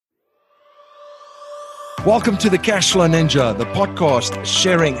Welcome to the Cashflow Ninja, the podcast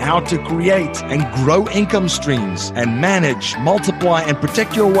sharing how to create and grow income streams and manage, multiply, and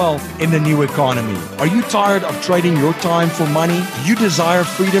protect your wealth in the new economy. Are you tired of trading your time for money? Do you desire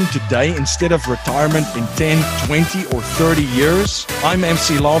freedom today instead of retirement in 10, 20, or 30 years? I'm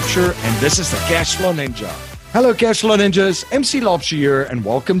MC Lobsher, and this is the Cashflow Ninja. Hello, Cashflow Ninjas. MC Lobsher here, and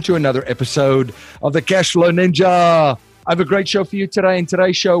welcome to another episode of the Cashflow Ninja. I have a great show for you today. In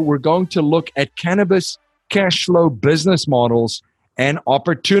today's show, we're going to look at cannabis cash flow business models and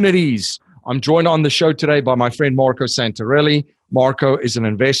opportunities. I'm joined on the show today by my friend Marco Santarelli. Marco is an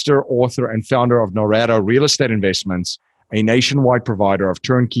investor, author, and founder of Norado Real Estate Investments, a nationwide provider of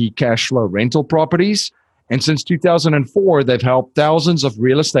turnkey cash flow rental properties. And since 2004, they've helped thousands of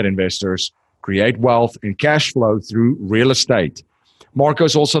real estate investors create wealth and cash flow through real estate. Marco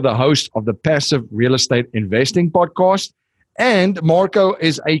is also the host of the Passive Real Estate Investing podcast. And Marco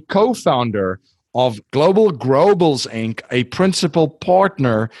is a co-founder of Global Growables, Inc., a principal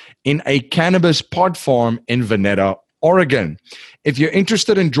partner in a cannabis pod farm in Veneta, Oregon. If you're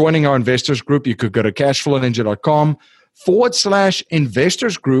interested in joining our investors group, you could go to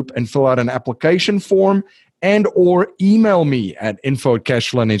cashflowninja.com/investors group and fill out an application form and or email me at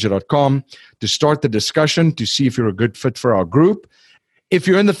info@cashflowninja.com to start the discussion to see if you're a good fit for our group. If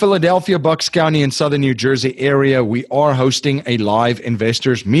you're in the Philadelphia, Bucks County, and Southern New Jersey area, we are hosting a live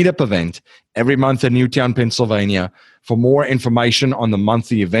investors meetup event every month in Newtown, Pennsylvania. For more information on the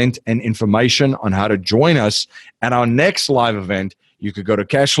monthly event and information on how to join us at our next live event, you could go to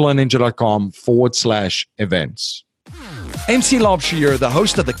cashflowninja.com/events. MC Lobsher here, the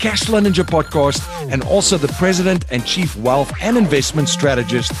host of the Cashflow Ninja podcast and also the president and chief wealth and investment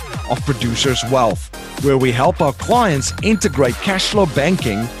strategist of Producers Wealth, where we help our clients integrate cash flow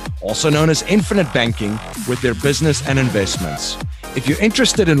banking, also known as infinite banking, with their business and investments. If you're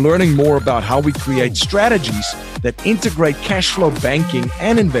interested in learning more about how we create strategies that integrate cash flow banking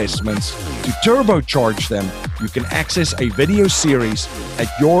and investments to turbocharge them, you can access a video series at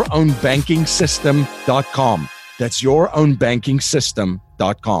yourownbankingsystem.com. That's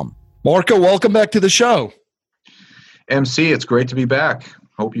yourownbankingsystem.com. Marco, welcome back to the show. MC, it's great to be back.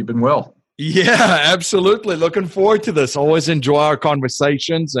 Hope you've been well. Yeah, absolutely. Looking forward to this. Always enjoy our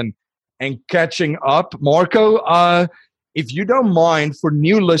conversations and catching up. Marco, if you don't mind, for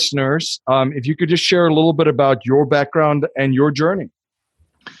new listeners, if you could just share a little bit about your background and your journey.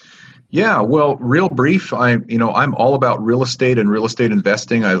 Yeah, well, real brief. I'm all about real estate and real estate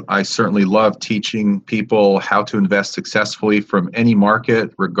investing. I certainly love teaching people how to invest successfully from any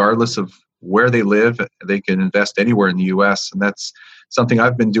market, regardless of where they live. They can invest anywhere in the U.S., and that's something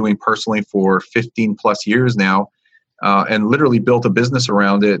I've been doing personally for 15 plus years now, and literally built a business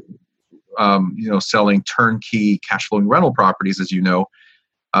around it. Selling turnkey cash flowing rental properties, as you know.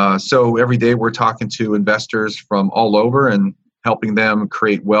 So every day we're talking to investors from all over and helping them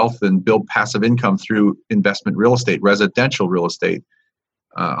create wealth and build passive income through investment real estate, residential real estate.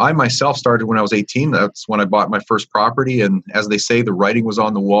 I myself started when I was 18. That's when I bought my first property. And as they say, the writing was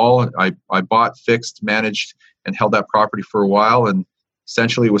on the wall. I bought, fixed, managed, and held that property for a while. And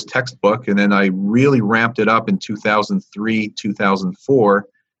essentially it was textbook. And then I really ramped it up in 2003, 2004.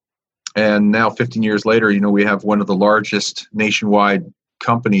 And now 15 years later, we have one of the largest nationwide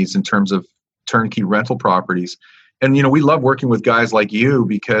companies in terms of turnkey rental properties. And, we love working with guys like you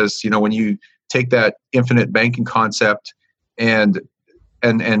because, when you take that infinite banking concept and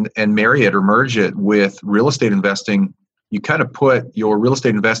marry it or merge it with real estate investing, you kind of put your real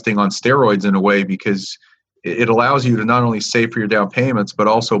estate investing on steroids in a way, because it allows you to not only save for your down payments, but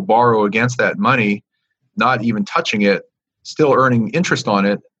also borrow against that money, not even touching it, still earning interest on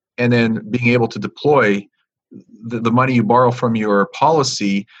it, and then being able to deploy the money you borrow from your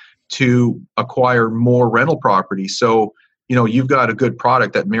policy to acquire more rental property. So, you've got a good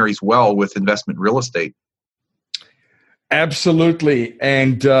product that marries well with investment real estate. Absolutely.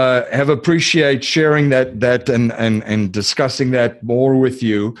 And have appreciate sharing that and discussing that more with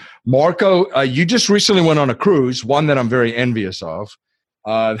you. Marco, you just recently went on a cruise, one that I'm very envious of,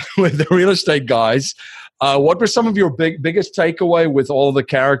 with the real estate guys. What were some of your biggest takeaway with all the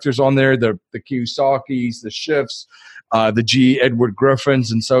characters on there, the Kiyosakis, the Schiffs, the G. Edward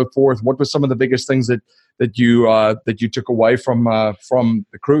Griffins, and so forth? What were some of the biggest things that you took away from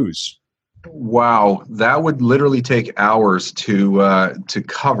the cruise? Wow, that would literally take hours to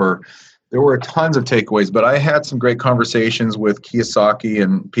cover. There were tons of takeaways, but I had some great conversations with Kiyosaki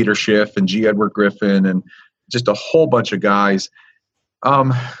and Peter Schiff and G. Edward Griffin and just a whole bunch of guys.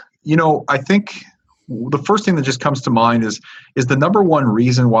 I think the first thing that just comes to mind is the number one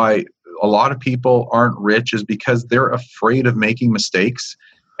reason why a lot of people aren't rich is because they're afraid of making mistakes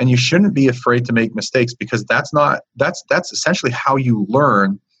And you shouldn't be afraid to make mistakes, because that's essentially how you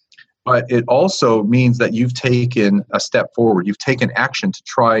learn. But it also means that you've taken a step forward. You've taken action to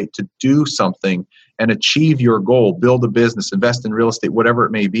try to do something and achieve your goal, build a business, invest in real estate, whatever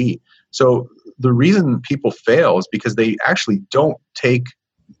it may be. So the reason people fail is because they actually don't take,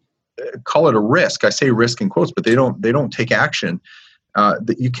 call it a risk. I say risk in quotes, but they don't take action.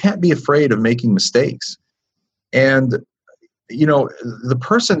 You can't be afraid of making mistakes. And, the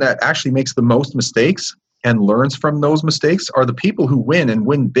person that actually makes the most mistakes and learns from those mistakes are the people who win, and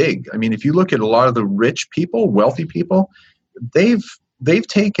win big. I mean, if you look at a lot of the rich people, wealthy people, they've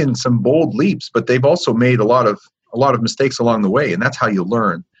taken some bold leaps, but they've also made a lot of mistakes along the way, and that's how you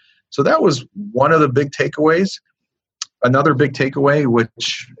learn. So that was one of the big takeaways. Another big takeaway,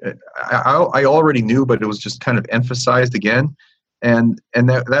 which I already knew, but it was just kind of emphasized again, and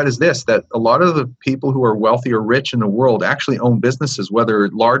that is this: that a lot of the people who are wealthy or rich in the world actually own businesses, whether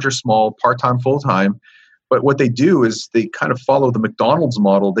large or small, part-time, full-time. But what they do is they kind of follow the McDonald's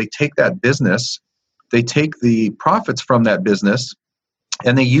model. They take that business, they take the profits from that business,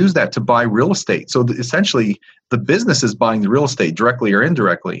 and they use that to buy real estate. So essentially, the business is buying the real estate directly or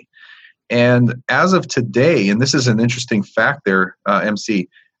indirectly. And as of today, and this is an interesting fact there, MC,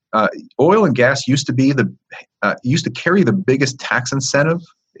 oil and gas used to carry the biggest tax incentive,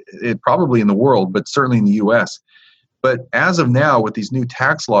 probably in the world, but certainly in the U.S. But as of now, with these new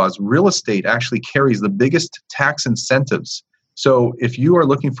tax laws, real estate actually carries the biggest tax incentives. So if you are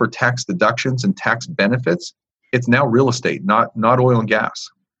looking for tax deductions and tax benefits, it's now real estate, not oil and gas.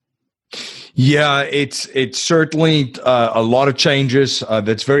 Yeah, it's certainly a lot of changes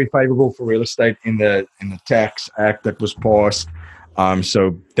that's very favorable for real estate in the tax act that was passed.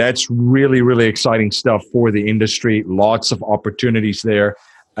 So that's really, really exciting stuff for the industry. Lots of opportunities there.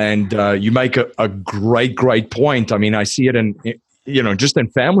 And you make a great point. I mean, I see it in, just in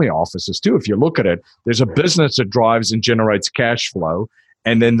family offices too. If you look at it, there's a business that drives and generates cash flow.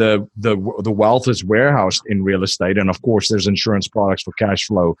 And then the wealth is warehoused in real estate. And of course, there's insurance products for cash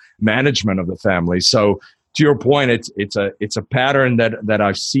flow management of the family. So to your point, it's a pattern that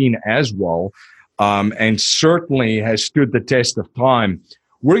I've seen as well. And certainly has stood the test of time.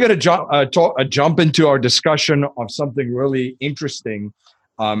 We're going to jump into our discussion of something really interesting.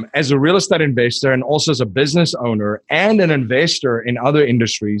 As a real estate investor and also as a business owner and an investor in other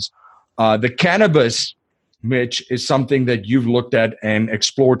industries, the cannabis, Mitch, is something that you've looked at and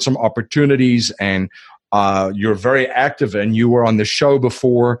explored some opportunities, and you're very active in. You were on the show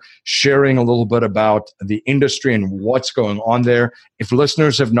before sharing a little bit about the industry and what's going on there. If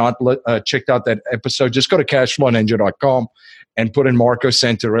listeners have not checked out that episode, just go to cashflowninja.com and put in Marco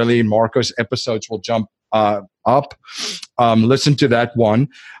Santarelli. Marco's episodes will jump up. Listen to that one.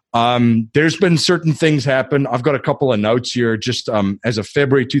 There's been certain things happen. I've got a couple of notes here. Just as of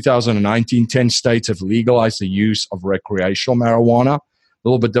February 2019, 10 states have legalized the use of recreational marijuana. A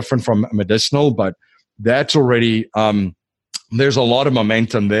little bit different from medicinal, but that's already, there's a lot of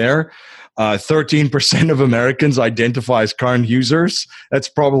momentum there. 13% of Americans identify as current users. That's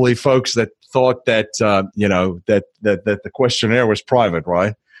probably folks that thought that, that the questionnaire was private,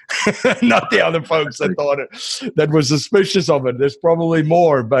 right? Not the other folks that thought that was suspicious of it. There's probably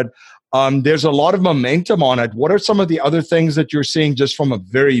more, but there's a lot of momentum on it. What are some of the other things that you're seeing just from a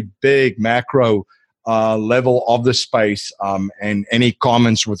very big macro level of the space, and any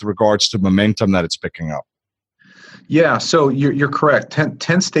comments with regards to momentum that it's picking up? Yeah, so you're correct.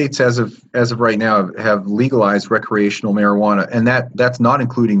 10 states as of right now have legalized recreational marijuana, and that's not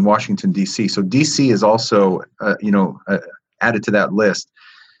including Washington, D.C. So D.C. is also added to that list.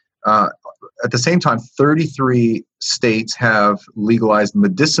 At the same time, 33 states have legalized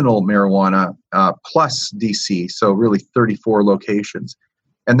medicinal marijuana plus DC, so really 34 locations.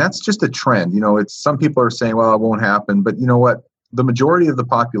 And that's just a trend. It's some people are saying, well, it won't happen. But you know what? The majority of the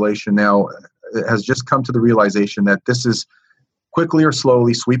population now has just come to the realization that this is quickly or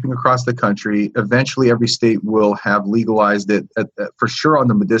slowly sweeping across the country. Eventually, every state will have legalized it, for sure on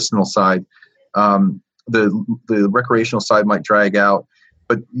the medicinal side. The recreational side might drag out.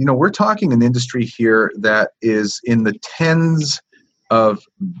 But, we're talking an industry here that is in the tens of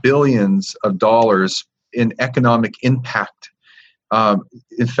billions of dollars in economic impact.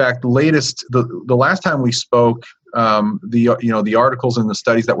 In fact, the last time we spoke, the articles and the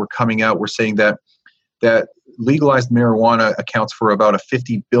studies that were coming out were saying that legalized marijuana accounts for about a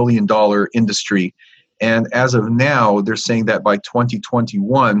 $50 billion industry. And as of now, they're saying that by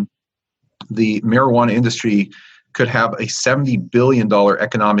 2021, the marijuana industry could have a $70 billion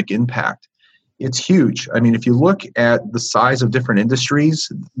economic impact. It's huge. I mean, if you look at the size of different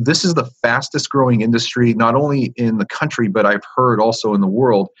industries, this is the fastest growing industry, not only in the country, but I've heard also in the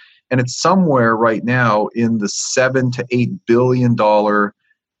world. And it's somewhere right now in the $7 to $8 billion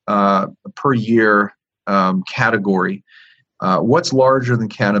per year category. What's larger than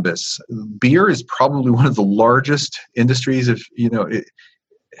cannabis? Beer is probably one of the largest industries. If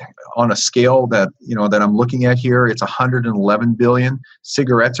on a scale that I'm looking at here, it's 111 billion.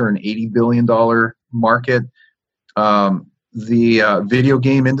 Cigarettes are an $80 billion market. The video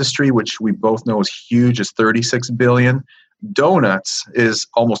game industry, which we both know is huge, is 36 billion. Donuts is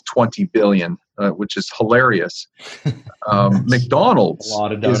almost 20 billion, which is hilarious. McDonald's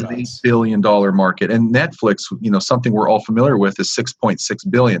is an $8 billion market, and Netflix, something we're all familiar with, is 6.6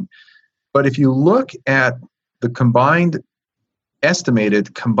 billion. But if you look at the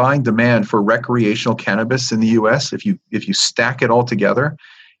estimated combined demand for recreational cannabis in the U.S., if you stack it all together,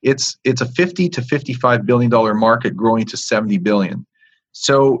 it's a $50 to $55 billion market growing to 70 billion.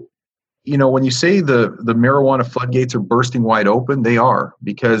 So, when you say the marijuana floodgates are bursting wide open, they are,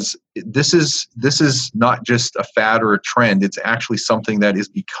 because this is not just a fad or a trend. It's actually something that is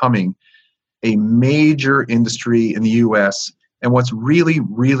becoming a major industry in the U.S. And what's really,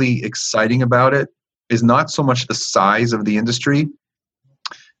 really exciting about it is not so much the size of the industry,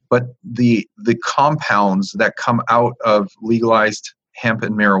 but the compounds that come out of legalized hemp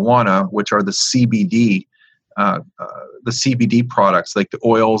and marijuana, which are the CBD products, like the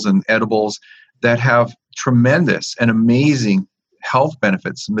oils and edibles, that have tremendous and amazing health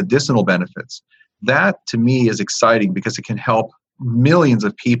benefits, medicinal benefits. That, to me, is exciting because it can help millions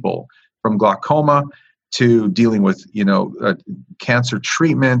of people, from glaucoma to dealing with cancer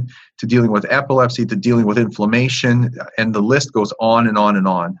treatment, to dealing with epilepsy, to dealing with inflammation, and the list goes on and on and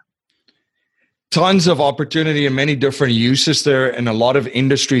on. Tons of opportunity and many different uses there, and a lot of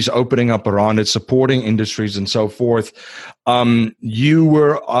industries opening up around it, supporting industries and so forth. You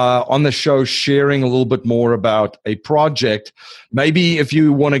were on the show sharing a little bit more about a project. Maybe if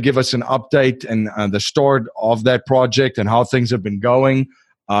you want to give us an update and the start of that project and how things have been going,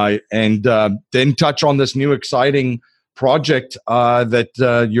 and then touch on this new exciting project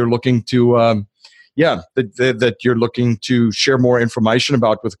that you're looking to, that you're looking to share more information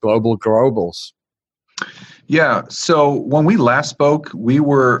about with Global Growables. Yeah. So when we last spoke, we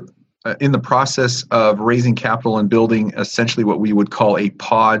were in the process of raising capital and building essentially what we would call a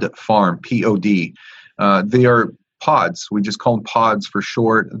pod farm, POD. They are pods. We just call them pods for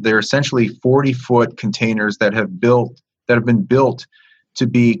short. They're essentially 40-foot containers that have been built to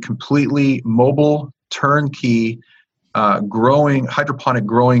be completely mobile, turnkey, hydroponic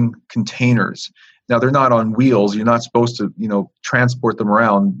growing containers. Now, they're not on wheels. You're not supposed to, transport them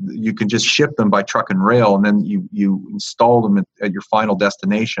around. You can just ship them by truck and rail, and then you install them at your final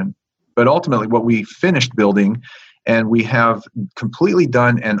destination. But ultimately, what we finished building, and we have completely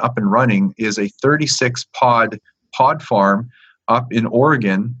done and up and running, is a 36-pod farm up in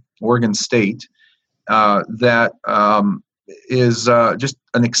Oregon State, that is just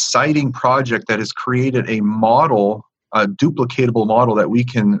an exciting project that has created a model, a duplicatable model that we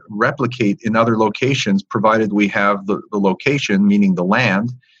can replicate in other locations, provided we have the location, meaning the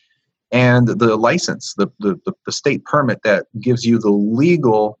land, and the license, the state permit that gives you the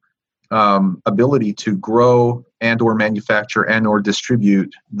legal ability to grow and or manufacture and or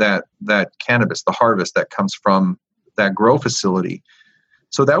distribute that cannabis, the harvest that comes from that grow facility.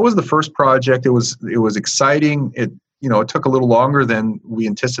 So that was the first project. It was exciting. It took a little longer than we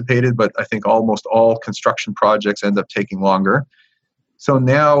anticipated, but I think almost all construction projects end up taking longer. So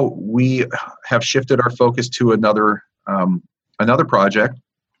now we have shifted our focus to another project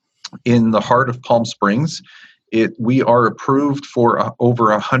in the heart of Palm Springs. We are approved for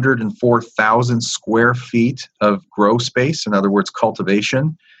over 104,000 square feet of grow space, in other words,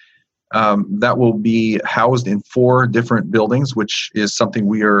 cultivation. That will be housed in 4 different buildings, which is something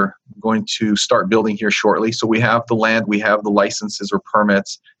we are going to start building here shortly. So we have the land, we have the licenses or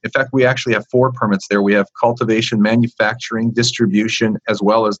permits. In fact, we actually have 4 permits there. We have cultivation, manufacturing, distribution, as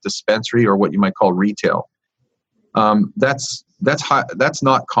well as dispensary, or what you might call retail. That's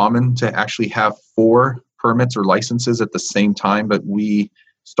not common to actually have 4 permits or licenses at the same time, but we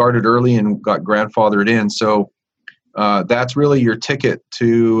started early and got grandfathered in. So that's really your ticket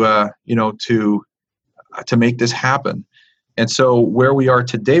to make this happen. And so where we are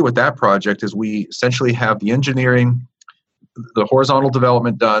today with that project is we essentially have the engineering, the horizontal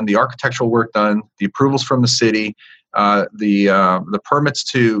development done, the architectural work done, the approvals from the city, the permits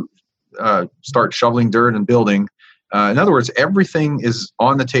to start shoveling dirt and building. In other words, everything is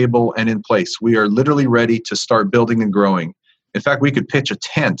on the table and in place. We are literally ready to start building and growing. In fact, we could pitch a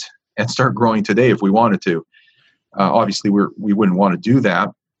tent and start growing today if we wanted to. Obviously, we wouldn't want to do that.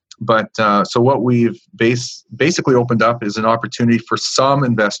 But so what we've basically opened up is an opportunity for some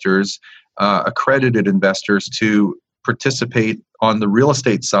investors, accredited investors, to participate on the real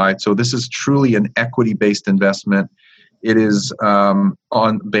estate side. So this is truly an equity-based investment. It is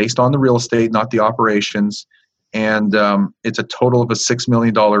based on the real estate, not the operations. And it's a total of a $6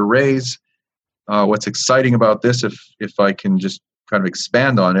 million raise. What's exciting about this, if I can just kind of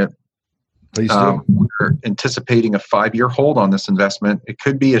expand on it, we're anticipating a 5-year hold on this investment. It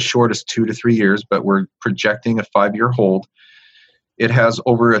could be as short as 2 to 3 years, but we're projecting a 5-year hold. It has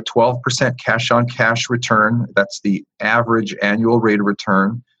over a 12% cash-on-cash return. That's the average annual rate of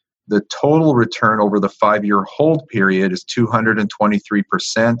return. The total return over the 5-year hold period is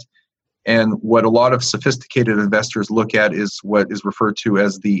 223%. And what a lot of sophisticated investors look at is what is referred to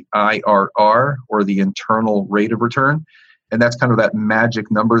as the IRR, or the internal rate of return. And that's kind of that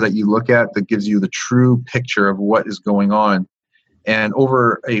magic number that you look at that gives you the true picture of what is going on. And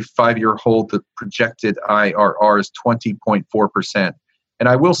over a 5-year hold, the projected IRR is 20.4%. And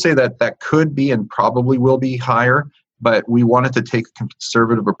I will say that that could be and probably will be higher, but we wanted to take a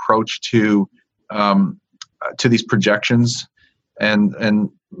conservative approach to these projections. And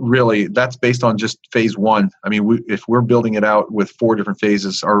really, that's based on just phase one. I mean, if we're building it out with 4 different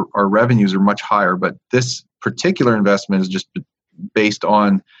phases, our revenues are much higher. But this particular investment is just based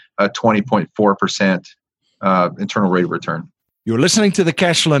on a 20.4% internal rate of return. You're listening to the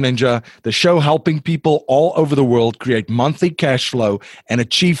Cashflow Ninja, the show helping people all over the world create monthly cash flow and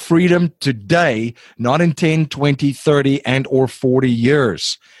achieve freedom today, not in 10, 20, 30, and or 40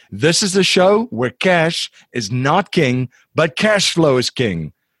 years. This is the show where cash is not king, but cash flow is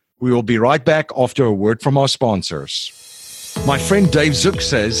king. We will be right back after a word from our sponsors. My friend Dave Zook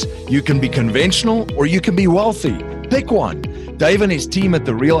says you can be conventional or you can be wealthy. Pick one. Dave and his team at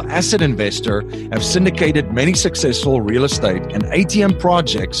The Real Asset Investor have syndicated many successful real estate and ATM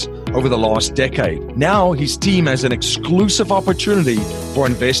projects over the last decade. Now his team has an exclusive opportunity for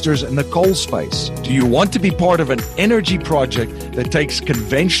investors in the coal space. Do you want to be part of an energy project that takes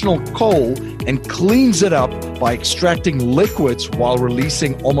conventional coal and cleans it up by extracting liquids while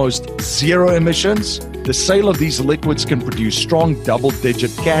releasing almost zero emissions? The sale of these liquids can produce strong double-digit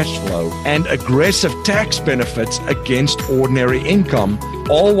cash flow and aggressive tax benefits against ordinary income,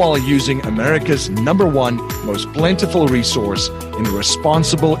 all while using America's #1 most plentiful resource in a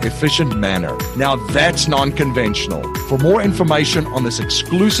responsible, efficient manner. Now that's non-conventional. For more information on this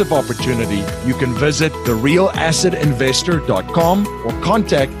exclusive opportunity, you can visit therealassetinvestor.com or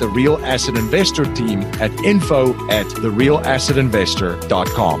contact the Real Asset Investor team at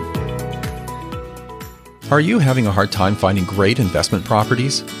info@therealassetinvestor.com. Are you having a hard time finding great investment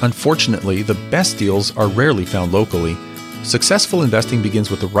properties? Unfortunately, the best deals are rarely found locally. Successful investing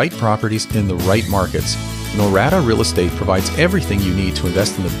begins with the right properties in the right markets. Norada Real Estate provides everything you need to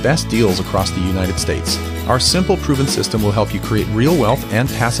invest in the best deals across the United States. Our simple, proven system will help you create real wealth and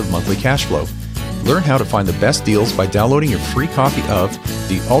passive monthly cash flow. Learn how to find the best deals by downloading your free copy of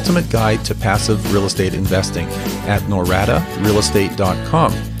The Ultimate Guide to Passive Real Estate Investing at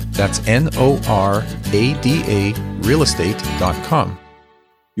noradarealestate.com. That's NORADA realestate.com.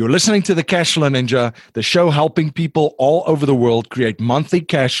 You're listening to the Cashflow Ninja, the show helping people all over the world create monthly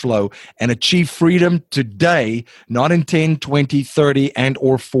cash flow and achieve freedom today, not in 10, 20, 30, and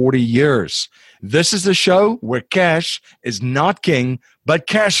or 40 years. This is the show where cash is not king, but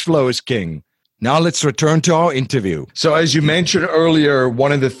cash flow is king. Now let's return to our interview. So as you mentioned earlier,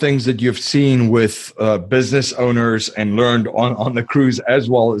 one of the things that you've seen with business owners and learned on the cruise as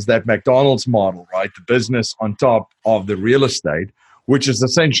well is that McDonald's model, right? The business on top of the real estate, which is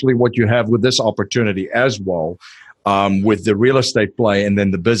essentially what you have with this opportunity as well, with the real estate play and then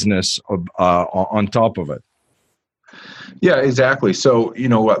the business on top of it. Yeah, exactly. So,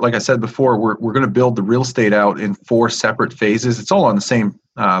 like I said before, we're going to build the real estate out in 4 separate phases. It's all on the same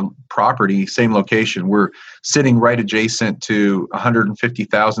property, same location. We're sitting right adjacent to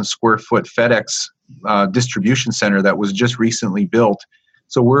 150,000 square foot FedEx distribution center that was just recently built.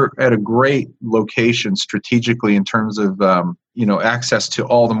 So we're at a great location strategically in terms of access to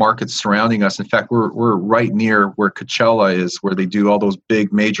all the markets surrounding us. In fact, we're right near where Coachella is, where they do all those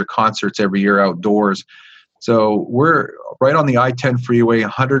big major concerts every year outdoors. So we're right on the I-10 freeway.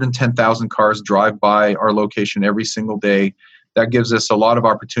 110,000 cars drive by our location every single day. That gives us a lot of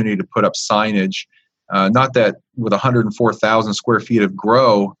opportunity to put up signage. Not that with 104,000 square feet of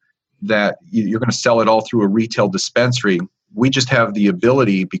grow that you're going to sell it all through a retail dispensary. We just have the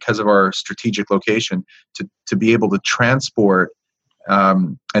ability, because of our strategic location, to be able to transport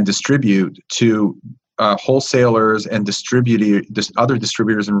and distribute to wholesalers and other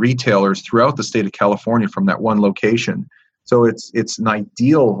distributors and retailers throughout the state of California from that one location. So it's an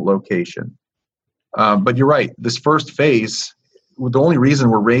ideal location. But you're right. This first phase, the only reason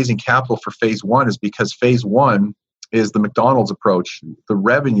we're raising capital for phase one is because phase one is the McDonald's approach. The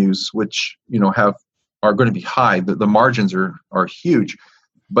revenues, which are going to be high, the margins are huge.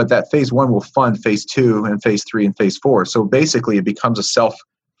 But that phase one will fund phase two and phase three and phase four. So basically, it becomes a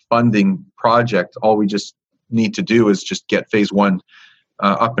self-funding project. All we just need to do is just get phase one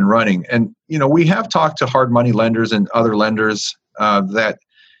up and running. And we have talked to hard money lenders and other lenders that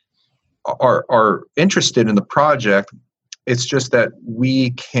are interested in the project. It's just that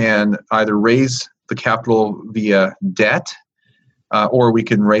we can either raise the capital via debt, or we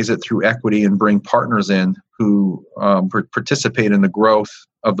can raise it through equity and bring partners in who participate in the growth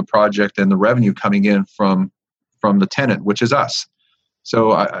of the project and the revenue coming in from the tenant, which is us.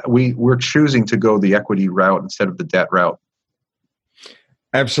 So we're choosing to go the equity route instead of the debt route.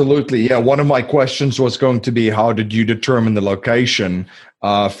 Absolutely. Yeah. One of my questions was going to be, how did you determine the location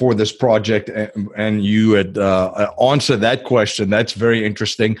for this project? And you had answered that question. That's very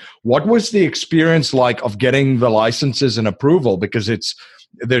interesting. What was the experience like of getting the licenses and approval? Because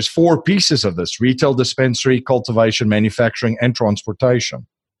there's 4 pieces of this: retail, dispensary, cultivation, manufacturing, and transportation.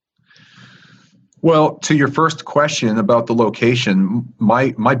 Well, to your first question about the location,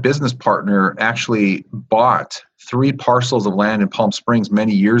 my business partner actually bought 3 parcels of land in Palm Springs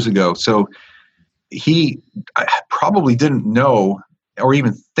many years ago. So he probably didn't know or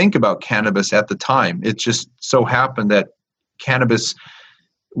even think about cannabis at the time. It just so happened that cannabis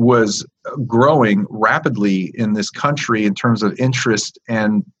was growing rapidly in this country in terms of interest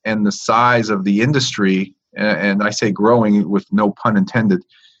and the size of the industry. And I say growing with no pun intended.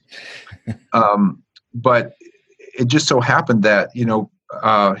 But it just so happened that,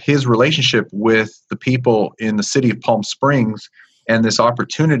 his relationship with the people in the city of Palm Springs and this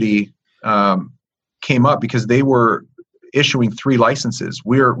opportunity came up because they were issuing 3 licenses.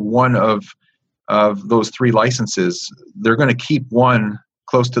 We're one of those 3 licenses. They're going to keep one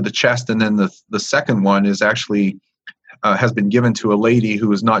close to the chest, and then the second one is actually has been given to a lady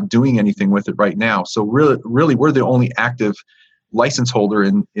who is not doing anything with it right now. So really, we're the only active license holder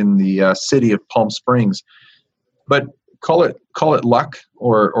in the city of Palm Springs. But call it luck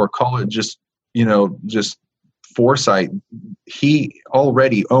or call it just foresight. He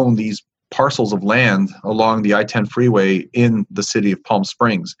already owned these parcels of land along the I-10 freeway in the city of Palm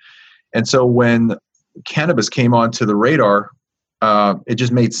Springs. And so when cannabis came onto the radar, it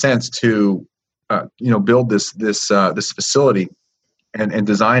just made sense to build this facility and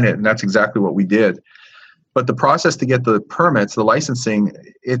design it, and that's exactly what we did. But the process to get the permits, the licensing,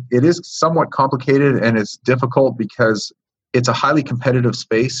 it is somewhat complicated and it's difficult because it's a highly competitive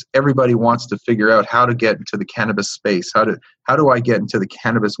space. Everybody wants to figure out how to get into the cannabis space. How do I get into the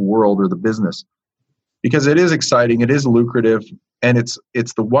cannabis world or the business? Because it is exciting, it is lucrative, and it's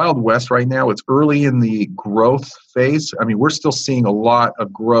the Wild West right now. It's early in the growth phase. I mean, we're still seeing a lot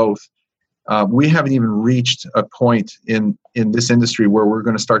of growth. We haven't even reached a point in this industry where we're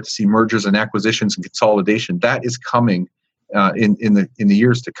going to start to see mergers and acquisitions and consolidation. That is coming in the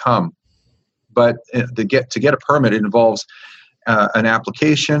years to come. But to get a permit, it involves an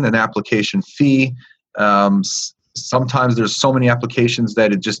application fee. Sometimes there's so many applications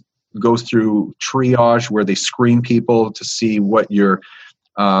that it just goes through triage where they screen people to see what your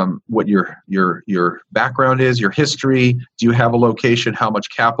background is, your history. Do you have a location? How much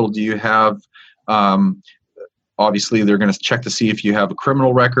capital do you have? Obviously, they're going to check to see if you have a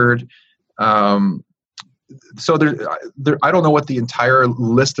criminal record. So I don't know what the entire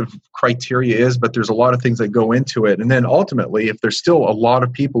list of criteria is, but there's a lot of things that go into it. And then ultimately, if there's still a lot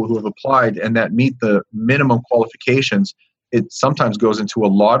of people who have applied and that meet the minimum qualifications, it sometimes goes into a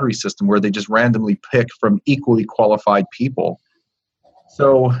lottery system where they just randomly pick from equally qualified people.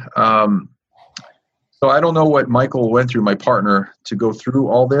 So I don't know what Michael went through, my partner, to go through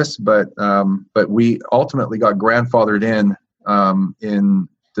all this, but we ultimately got grandfathered in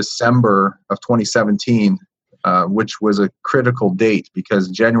December of 2017, which was a critical date because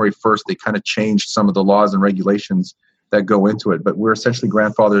January 1st, they kind of changed some of the laws and regulations that go into it. But we're essentially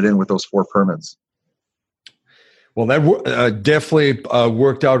grandfathered in with those 4 permits. Well, that definitely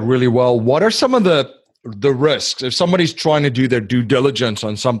worked out really well. What are some of the risks? If somebody's trying to do their due diligence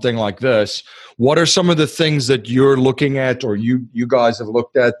on something like this, what are some of the things that you're looking at or you guys have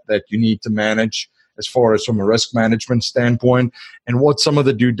looked at that you need to manage as far as from a risk management standpoint, and what some of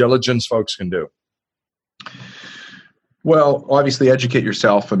the due diligence folks can do? Well, obviously educate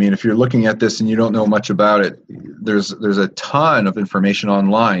yourself. I mean, if you're looking at this and you don't know much about it, there's a ton of information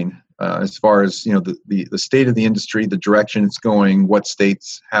online. as far as the state of the industry, the direction it's going, what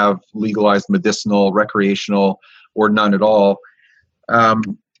states have legalized medicinal, recreational, or none at all.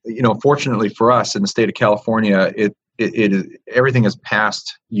 Fortunately for us in the state of California, everything is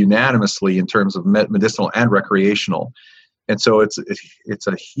passed unanimously in terms of medicinal and recreational, and so it's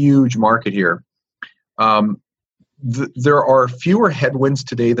a huge market here. There are fewer headwinds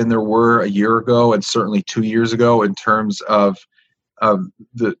today than there were a year ago, and certainly 2 years ago, in terms of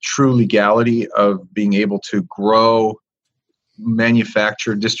the true legality of being able to grow,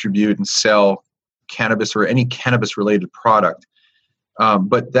 manufacture, distribute, and sell cannabis or any cannabis-related product.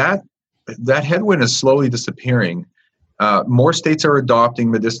 But that headwind is slowly disappearing. More states are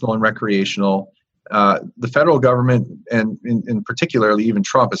adopting medicinal and recreational. The federal government, and in particularly even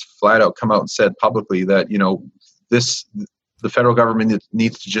Trump, has flat out come out and said publicly that the federal government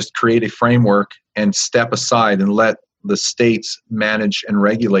needs to just create a framework and step aside and let the states manage and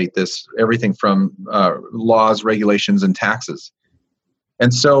regulate this, everything from laws, regulations, and taxes.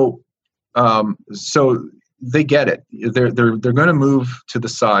 And so they get it. They're going to move to the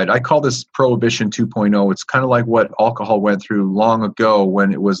side. I call this Prohibition 2.0. It's kind of like what alcohol went through long ago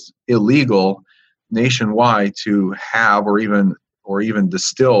when it was illegal nationwide to have or even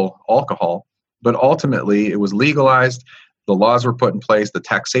distill alcohol. But ultimately, it was legalized. The laws were put in place. The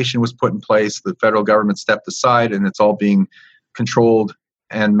taxation was put in place. The federal government stepped aside, and it's all being controlled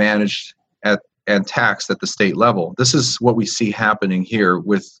and managed and taxed at the state level. This is what we see happening here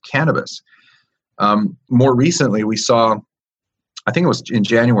with cannabis. More recently, we saw, I think it was in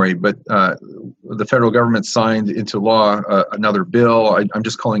January, but the federal government signed into law another bill. I'm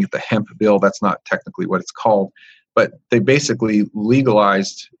just calling it the hemp bill. That's not technically what it's called. But they basically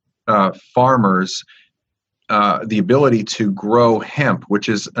legalized farmers the ability to grow hemp, which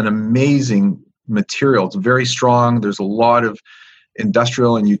is an amazing material. It's very strong. There's a lot of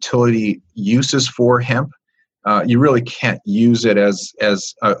industrial and utility uses for hemp. You really can't use it as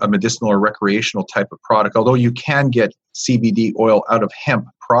a medicinal or recreational type of product, although you can get CBD oil out of hemp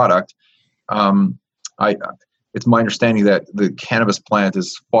product. It's my understanding that the cannabis plant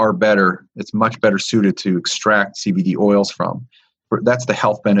is far better. It's much better suited to extract CBD oils from. That's the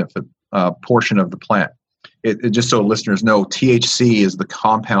health benefit portion of the plant. It just so listeners know, THC is the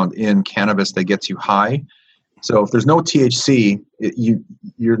compound in cannabis that gets you high. So if there's no THC,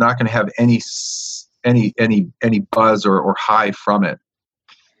 you're not going to have any buzz or high from it.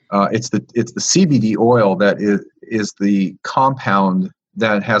 It's the CBD oil that is the compound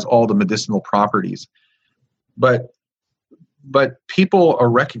that has all the medicinal properties. But people are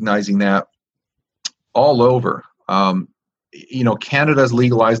recognizing that all over. Canada's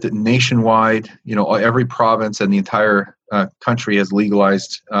legalized it nationwide. Every province and the entire country has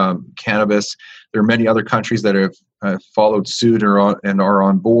legalized cannabis. There are many other countries that have followed suit and are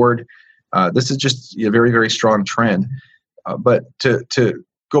on board. This is just a very, very strong trend. But to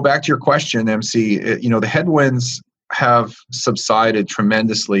go back to your question, MC, the headwinds have subsided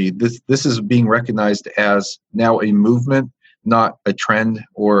tremendously. This is being recognized as now a movement, not a trend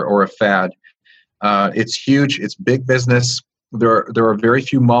or a fad. It's huge. It's big business. There are very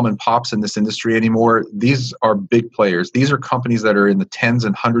few mom and pops in this industry anymore. These are big players. These are companies that are in the tens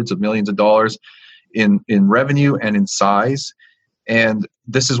and hundreds of millions of dollars in revenue and in size. And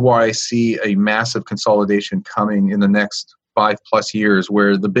this is why I see a massive consolidation coming in the next 5+ years,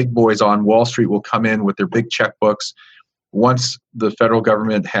 where the big boys on Wall Street will come in with their big checkbooks once the federal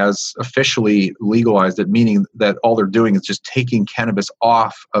government has officially legalized it, meaning that all they're doing is just taking cannabis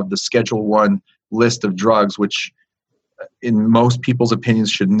off of the Schedule I list of drugs, which in most people's opinions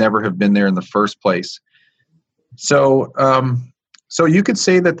should never have been there in the first place. So you could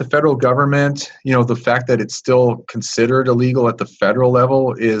say that the federal government, the fact that it's still considered illegal at the federal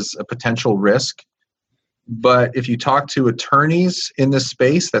level is a potential risk. But if you talk to attorneys in this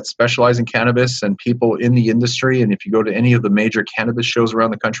space that specialize in cannabis and people in the industry, and if you go to any of the major cannabis shows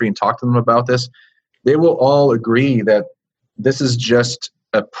around the country and talk to them about this, they will all agree that this is just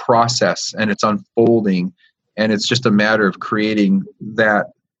a process and it's unfolding, and it's just a matter of creating that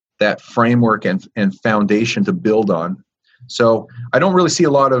framework and foundation to build on. So I don't really see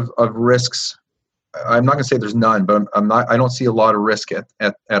a lot of risks. I'm not going to say there's none, but I don't see a lot of risk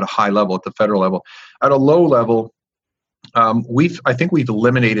at a high level, at the federal level. At a low level, I think we've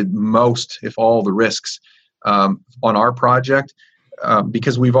eliminated most, if all, the risks on our project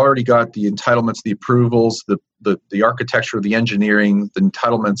because we've already got the entitlements, the approvals, the architecture, the engineering, the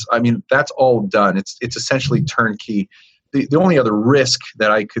entitlements. I mean, that's all done. It's essentially turnkey. The only other risk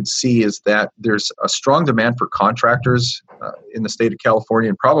that I could see is that there's a strong demand for contractors in the state of California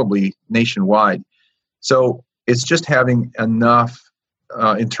and probably nationwide. So it's just having enough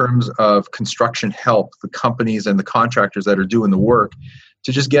in terms of construction help, the companies and the contractors that are doing the work,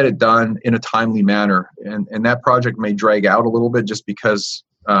 to just get it done in a timely manner. And that project may drag out a little bit just because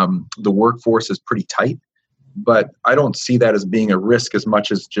the workforce is pretty tight. But I don't see that as being a risk as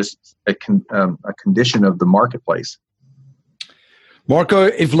much as just a condition of the marketplace. Marco,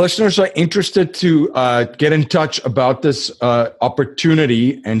 if listeners are interested to get in touch about this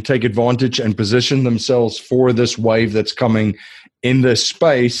opportunity and take advantage and position themselves for this wave that's coming in this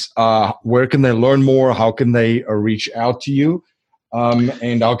space, where can they learn more? How can they reach out to you?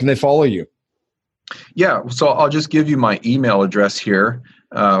 And how can they follow you? Yeah, so I'll just give you my email address here.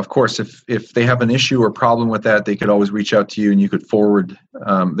 Of course, if they have an issue or problem with that, they could always reach out to you, and you could forward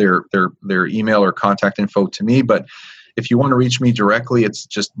their email or contact info to me. But if you want to reach me directly, it's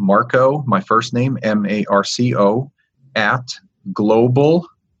just Marco, my first name, MARCO, at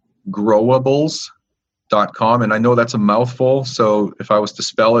globalgrowables.com. And I know that's a mouthful, so if I was to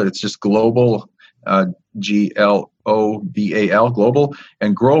spell it, it's just global, GLOBAL, global.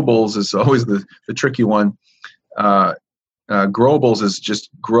 And Growables is always the tricky one. Growables is just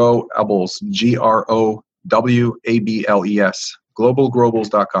Growables, GROWABLES,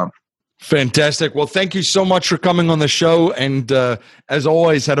 globalgrowables.com. Fantastic. Well, thank you so much for coming on the show. And as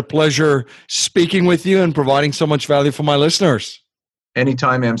always, had a pleasure speaking with you and providing so much value for my listeners.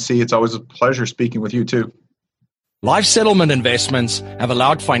 Anytime, MC. It's always a pleasure speaking with you too. Life settlement investments have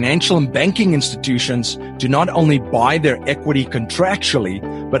allowed financial and banking institutions to not only buy their equity contractually,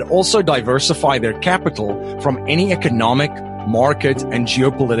 but also diversify their capital from any economic, market, and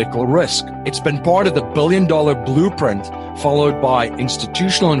geopolitical risk. It's been part of the billion-dollar blueprint followed by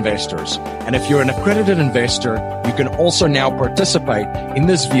institutional investors. And if you're an accredited investor, you can also now participate in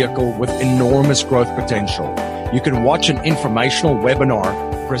this vehicle with enormous growth potential. You can watch an informational webinar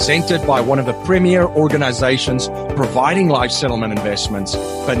presented by one of the premier organizations providing life settlement investments,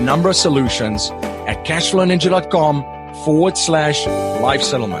 Penumbra Solutions, at cashflowninja.com/life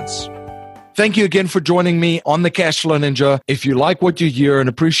settlements. Thank you again for joining me on the Cashflow Ninja. If you like what you hear and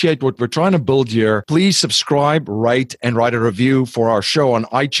appreciate what we're trying to build here, please subscribe, rate, and write a review for our show on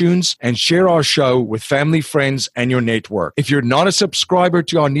iTunes, and share our show with family, friends, and your network. If you're not a subscriber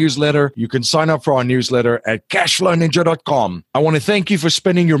to our newsletter, you can sign up for our newsletter at cashflowninja.com. I want to thank you for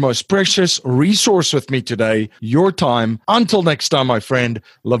spending your most precious resource with me today, your time. Until next time, my friend,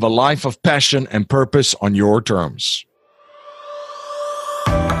 live a life of passion and purpose on your terms.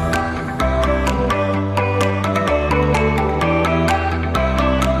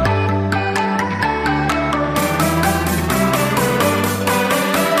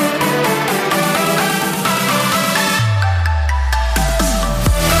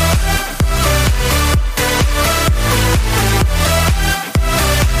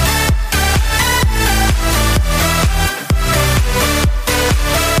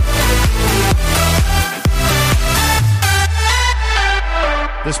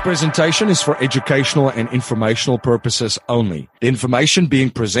 This presentation is for educational and informational purposes only. The information being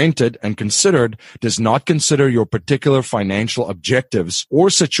presented and considered does not consider your particular financial objectives or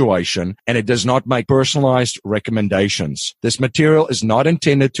situation, and it does not make personalized recommendations. This material is not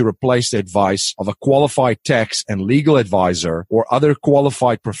intended to replace the advice of a qualified tax and legal advisor or other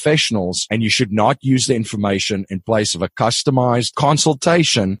qualified professionals, and you should not use the information in place of a customized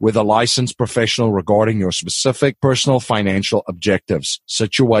consultation with a licensed professional regarding your specific personal financial objectives,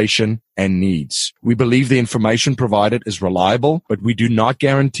 situation, and needs. We believe the information provided is reliable, but we do not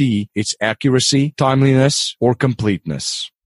guarantee its accuracy, timeliness, or completeness.